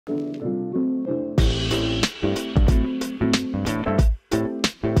Hey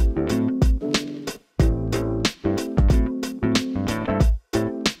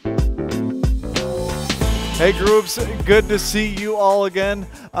groups, good to see you all again.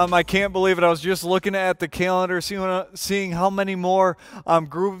 I can't believe it. I was just looking at the calendar, seeing how many more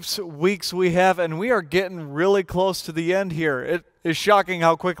groups weeks we have, and we are getting really close to the end here. It is shocking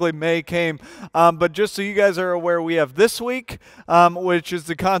how quickly May came. But just so you guys are aware, we have this week, which is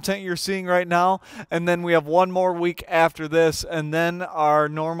the content you're seeing right now, and then we have one more week after this, and then our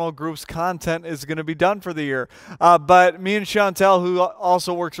normal groups content is going to be done for the year. But me and Chantel, who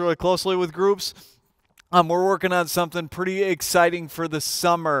also works really closely with groups, we're working on something pretty exciting for the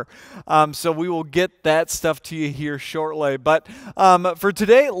summer, so we will get that stuff to you here shortly. But for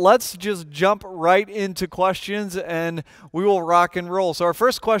today, let's just jump right into questions, and we will rock and roll. So our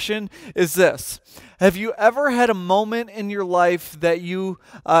first question is this. Have you ever had a moment in your life that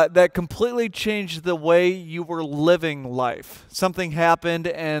that completely changed the way you were living life? Something happened,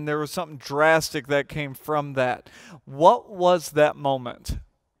 and there was something drastic that came from that. What was that moment?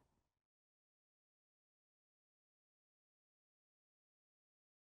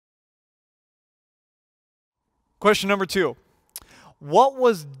 Question number 2, what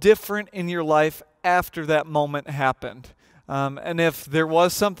was different in your life after that moment happened? And if there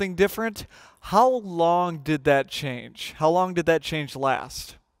was something different, how long did that change? How long did that change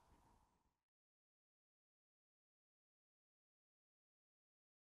last?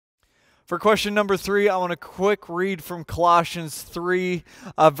 For question number 3, I want a quick read from Colossians 3,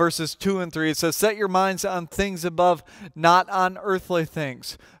 verses 2 and 3. It says, "Set your minds on things above, not on earthly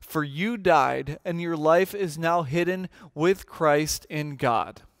things. For you died, and your life is now hidden with Christ in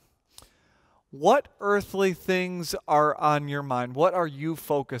God." What earthly things are on your mind? What are you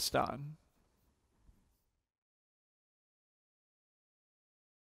focused on?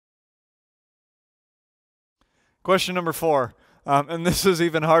 Question number 4. And this is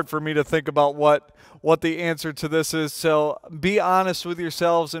even hard for me to think about what the answer to this is. So be honest with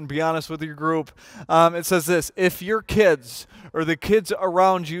yourselves and be honest with your group. It says this: if your kids or the kids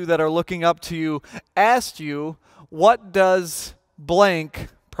around you that are looking up to you asked you, what does blank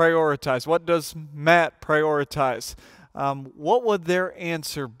prioritize? What does Matt prioritize? What would their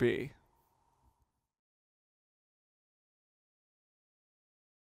answer be?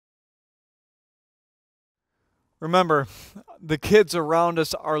 Remember, the kids around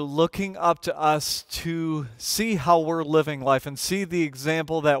us are looking up to us to see how we're living life and see the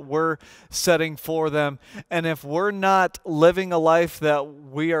example that we're setting for them. And if we're not living a life that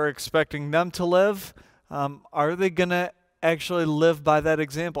we are expecting them to live, are they going to actually live by that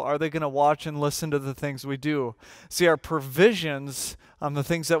example? Are they going to watch and listen to the things we do? See, our provisions, the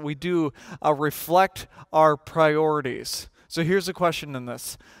things that we do, reflect our priorities. So here's a question in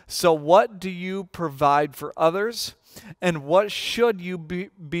this. So what do you provide for others? And what should you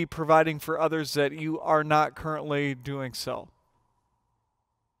be providing for others that you are not currently doing so?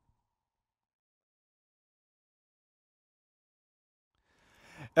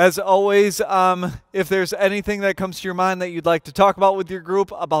 As always, if there's anything that comes to your mind that you'd like to talk about with your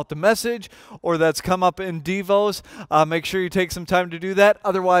group about the message or that's come up in Devos, make sure you take some time to do that.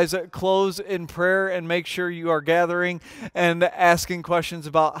 Otherwise, close in prayer and make sure you are gathering and asking questions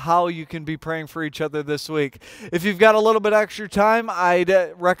about how you can be praying for each other this week. If you've got a little bit extra time,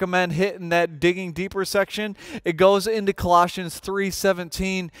 I'd recommend hitting that digging deeper section. It goes into Colossians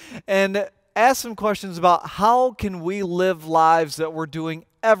 3:17 and ask some questions about how can we live lives that we're doing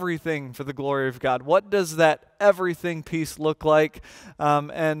everything for the glory of God. What does that everything piece look like?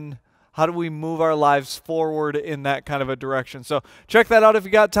 And how do we move our lives forward in that kind of a direction? So check that out if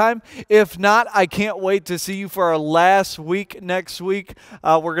you got time. If not, I can't wait to see you for our last week next week.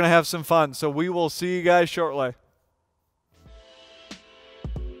 We're going to have some fun. So we will see you guys shortly.